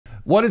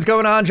What is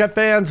going on, Jet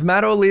fans?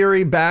 Matt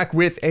O'Leary back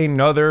with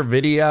another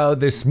video.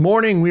 This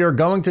morning, we are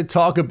going to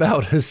talk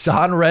about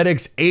Haason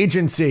Reddick's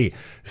agency.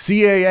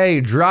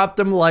 CAA dropped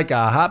him like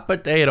a hot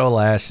potato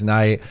last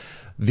night.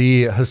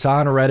 The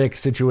Haason Reddick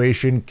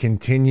situation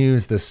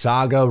continues. The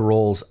saga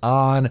rolls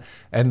on.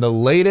 And the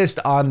latest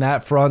on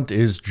that front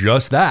is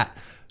just that.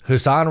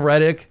 Haason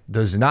Reddick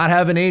does not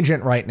have an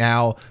agent right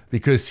now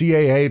because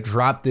CAA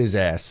dropped his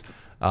ass.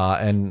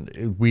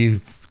 And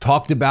we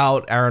talked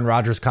about Aaron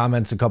Rodgers'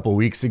 comments a couple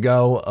weeks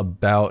ago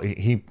about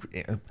he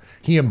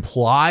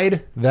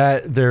implied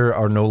that there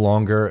are no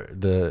longer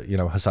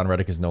Haason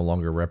Reddick is no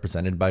longer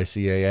represented by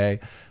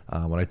CAA.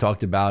 When I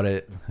talked about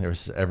it,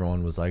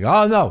 everyone was like,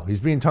 "Oh no,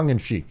 he's being tongue in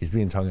cheek. He's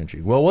being tongue in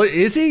cheek." Well, what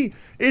is he?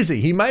 Is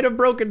he? He might have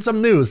broken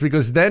some news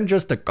because then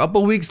just a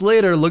couple weeks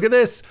later, look at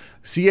this: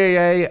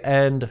 CAA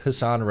and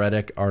Haason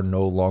Reddick are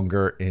no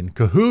longer in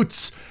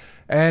cahoots.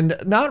 And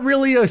not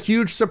really a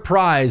huge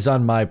surprise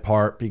on my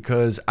part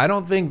because I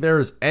don't think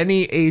there's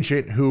any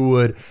agent who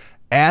would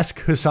ask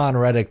Haason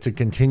Reddick to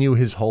continue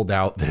his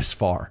holdout this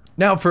far.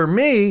 Now, for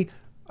me,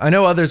 I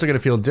know others are going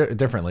to feel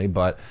differently,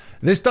 but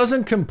this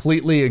doesn't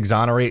completely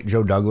exonerate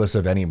Joe Douglas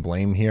of any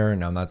blame here.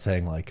 And I'm not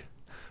saying like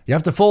you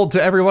have to fold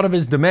to every one of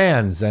his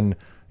demands and,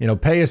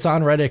 pay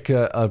Haason Reddick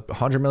a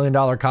 $100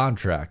 million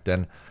contract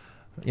and,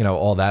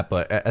 all that.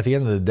 But at the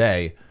end of the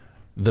day,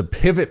 the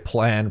pivot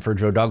plan for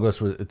Joe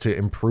Douglas was to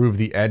improve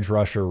the edge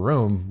rusher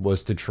room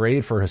was to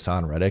trade for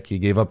Haason Reddick. He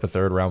gave up a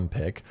third-round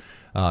pick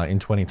in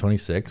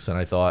 2026, and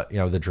I thought,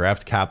 the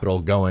draft capital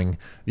going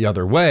the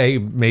other way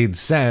made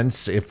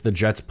sense if the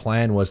Jets'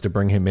 plan was to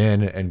bring him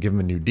in and give him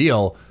a new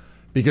deal,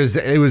 because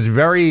it was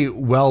very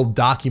well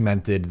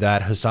documented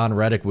that Haason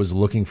Reddick was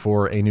looking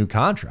for a new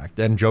contract,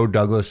 and Joe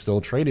Douglas still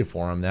traded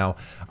for him. Now,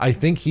 I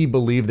think he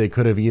believed they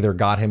could have either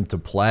got him to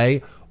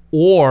play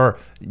or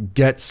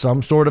get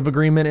some sort of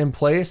agreement in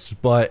place.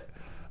 But,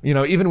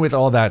 even with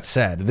all that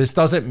said, this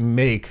doesn't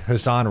make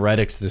Haason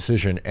Reddick's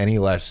decision any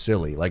less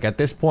silly. Like, at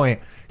this point,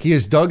 he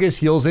has dug his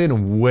heels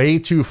in way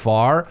too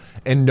far,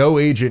 and no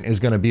agent is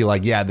going to be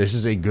like, yeah, this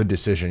is a good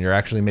decision. You're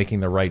actually making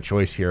the right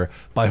choice here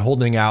by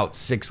holding out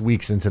 6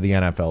 weeks into the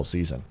NFL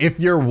season. If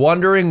you're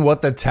wondering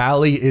what the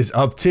tally is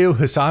up to,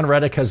 Haason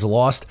Reddick has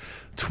lost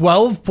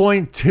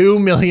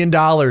 $12.2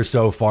 million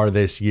so far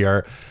this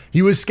year.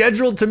 He was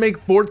scheduled to make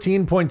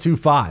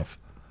 14.25.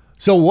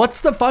 So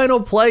what's the final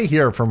play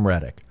here from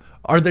Reddick?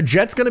 Are the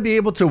Jets going to be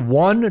able to,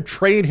 one,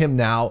 trade him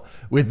now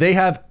with they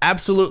have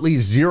absolutely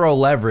zero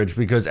leverage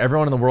because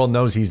everyone in the world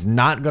knows he's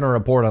not going to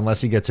report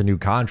unless he gets a new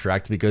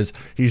contract because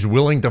he's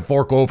willing to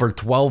fork over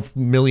 $12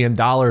 million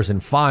in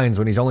fines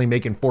when he's only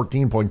making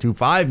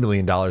 $14.25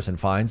 million in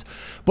fines.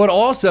 But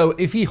also,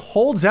 if he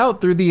holds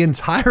out through the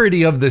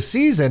entirety of the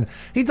season,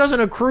 he doesn't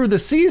accrue the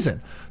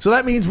season. So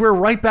that means we're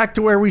right back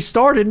to where we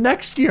started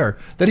next year,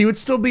 that he would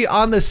still be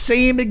on the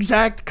same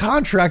exact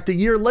contract a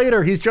year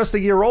later. He's just a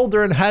year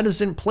older and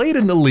hasn't played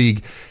in the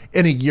league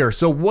in a year.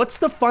 So what's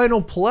the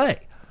final play?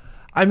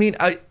 I mean,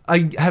 I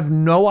have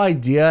no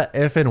idea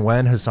if and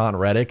when Haason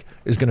Reddick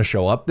is going to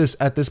show up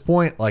at this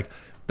point. Like,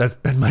 that's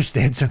been my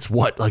stance since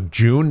what, like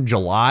June,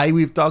 July?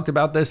 We've talked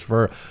about this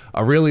for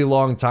a really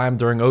long time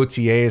during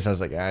OTAs. I was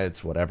like,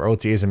 it's whatever.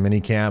 OTAs and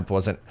minicamp,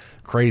 wasn't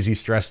crazy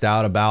stressed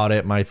out about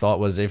it. My thought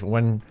was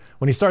when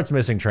he starts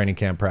missing training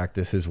camp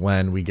practice is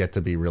when we get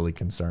to be really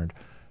concerned.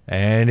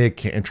 And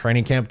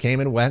training camp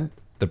came and went.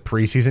 The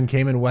preseason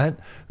came and went.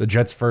 The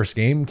Jets' first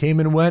game came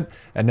and went.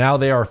 And now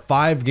they are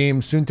 5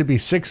 games, soon to be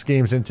 6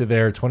 games into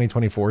their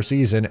 2024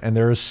 season. And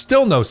there is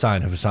still no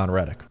sign of Haason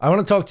Reddick. I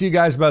want to talk to you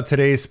guys about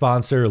today's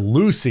sponsor,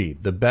 Lofi,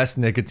 the best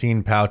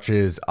nicotine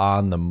pouches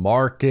on the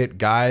market.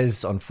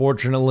 Guys,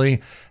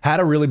 unfortunately, had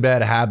a really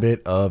bad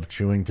habit of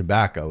chewing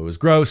tobacco. It was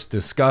gross,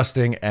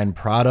 disgusting, and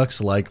products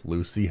like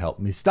Lofi helped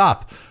me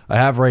stop. I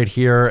have right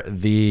here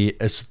the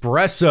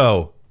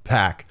espresso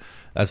pack.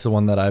 That's the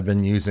one that I've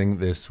been using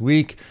this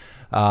week.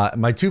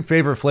 My 2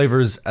 favorite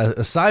flavors,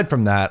 aside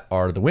from that,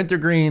 are the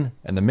wintergreen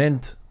and the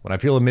mint. When I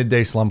feel a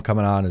midday slump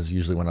coming on is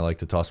usually when I like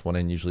to toss one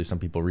in. Usually some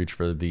people reach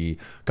for the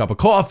cup of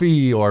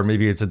coffee, or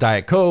maybe it's a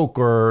Diet Coke,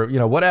 or,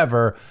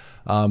 whatever.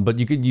 But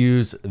you could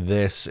use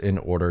this in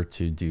order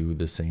to do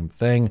the same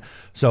thing.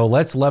 So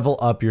let's level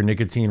up your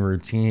nicotine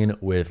routine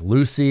with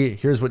Lofi.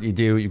 Here's what you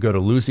do. You go to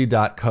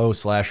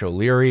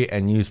lofi.co/O'Leary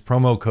and use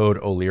promo code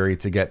O'Leary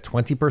to get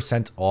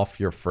 20% off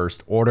your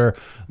first order.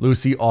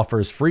 Lofi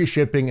offers free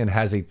shipping and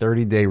has a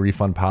 30-day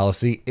refund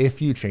policy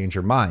if you change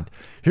your mind.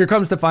 Here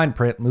comes the fine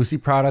print.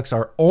 Lofi products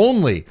are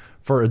only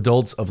for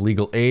adults of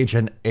legal age,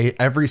 and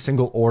every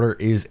single order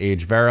is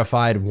age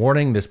verified.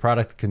 Warning, this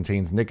product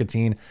contains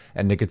nicotine,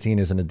 and nicotine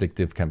is an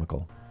addictive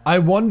chemical. I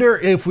wonder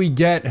if we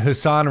get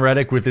Haason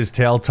Reddick with his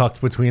tail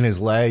tucked between his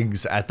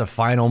legs at the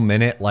final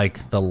minute,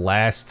 like the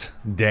last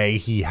day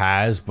he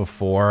has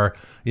before,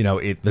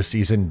 the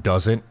season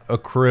doesn't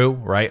accrue,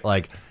 right?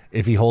 Like,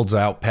 if he holds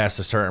out past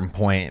a certain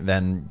point,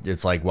 then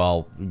it's like,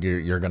 well,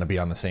 you're going to be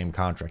on the same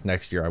contract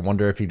next year. I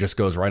wonder if he just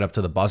goes right up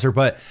to the buzzer,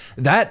 but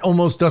that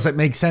almost doesn't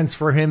make sense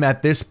for him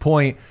at this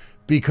point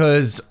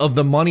because of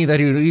the money that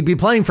he'd be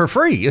playing for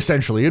free,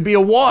 essentially. It'd be a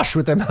wash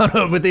with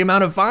the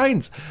amount of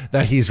fines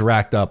that he's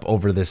racked up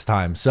over this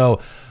time.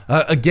 So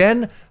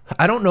again,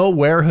 I don't know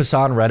where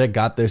Haason Reddick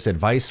got this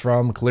advice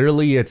from.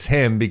 Clearly it's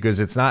him, because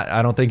it's not,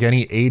 I don't think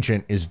any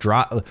agent is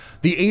the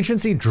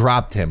agency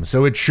dropped him.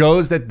 So it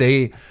shows that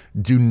they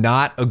do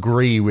not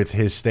agree with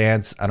his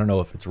stance. I don't know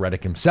if it's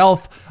Reddick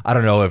himself. I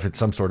don't know if it's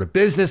some sort of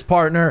business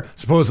partner.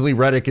 Supposedly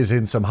Reddick is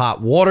in some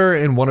hot water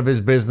in one of his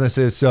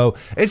businesses. So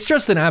it's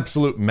just an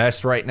absolute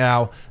mess right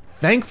now.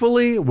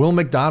 Thankfully, Will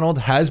McDonald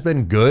has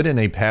been good in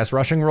a pass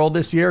rushing role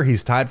this year.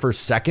 He's tied for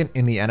second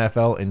in the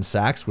NFL in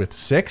sacks with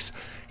 6.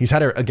 He's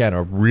had, again,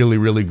 a really,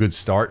 really good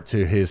start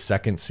to his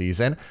second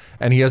season,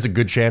 and he has a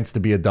good chance to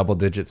be a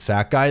double-digit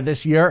sack guy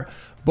this year.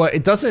 But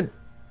it doesn't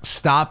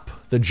stop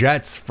the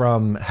Jets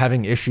from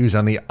having issues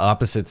on the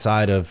opposite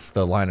side of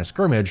the line of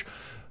scrimmage,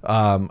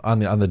 on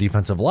the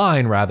defensive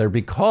line, rather,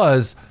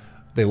 because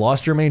they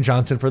lost Jermaine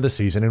Johnson for the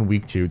season in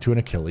week 2 to an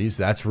Achilles.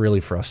 That's really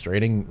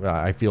frustrating.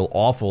 I feel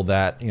awful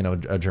that,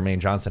 Jermaine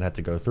Johnson had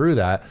to go through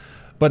that.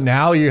 But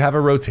now you have a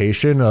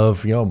rotation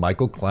of,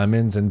 Michael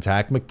Clemens and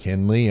Takk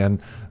McKinley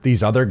and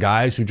these other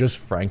guys who just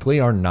frankly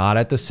are not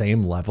at the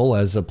same level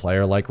as a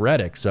player like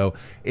Reddick. So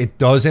it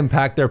does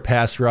impact their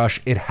pass rush.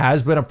 It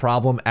has been a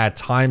problem at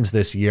times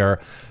this year.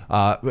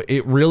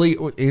 It really,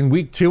 in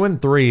week 2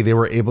 and 3, they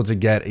were able to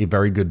get a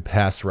very good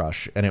pass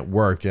rush, and it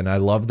worked. And I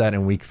love that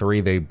in week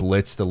 3, they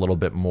blitzed a little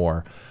bit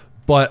more.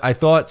 But I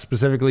thought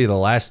specifically the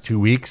last 2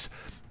 weeks,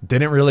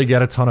 didn't really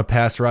get a ton of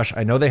pass rush.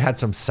 I know they had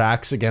some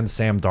sacks against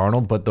Sam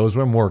Darnold, but those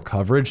were more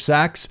coverage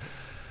sacks.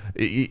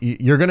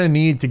 You're going to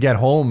need to get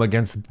home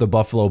against the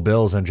Buffalo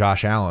Bills and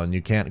Josh Allen. You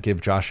can't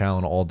give Josh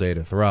Allen all day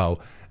to throw.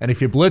 And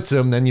if you blitz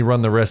him, then you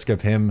run the risk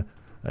of him,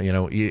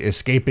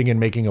 escaping and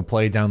making a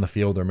play down the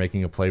field or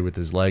making a play with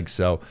his legs.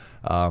 So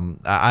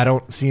I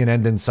don't see an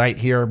end in sight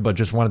here, but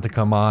just wanted to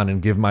come on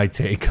and give my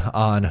take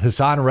on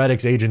Haason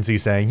Reddick's agency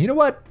saying, you know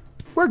what?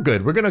 We're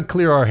good. We're going to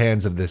clear our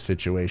hands of this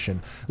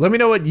situation. Let me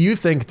know what you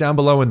think down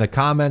below in the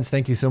comments.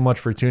 Thank you so much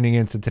for tuning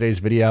in to today's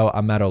video.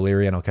 I'm Matt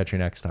O'Leary, and I'll catch you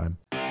next time.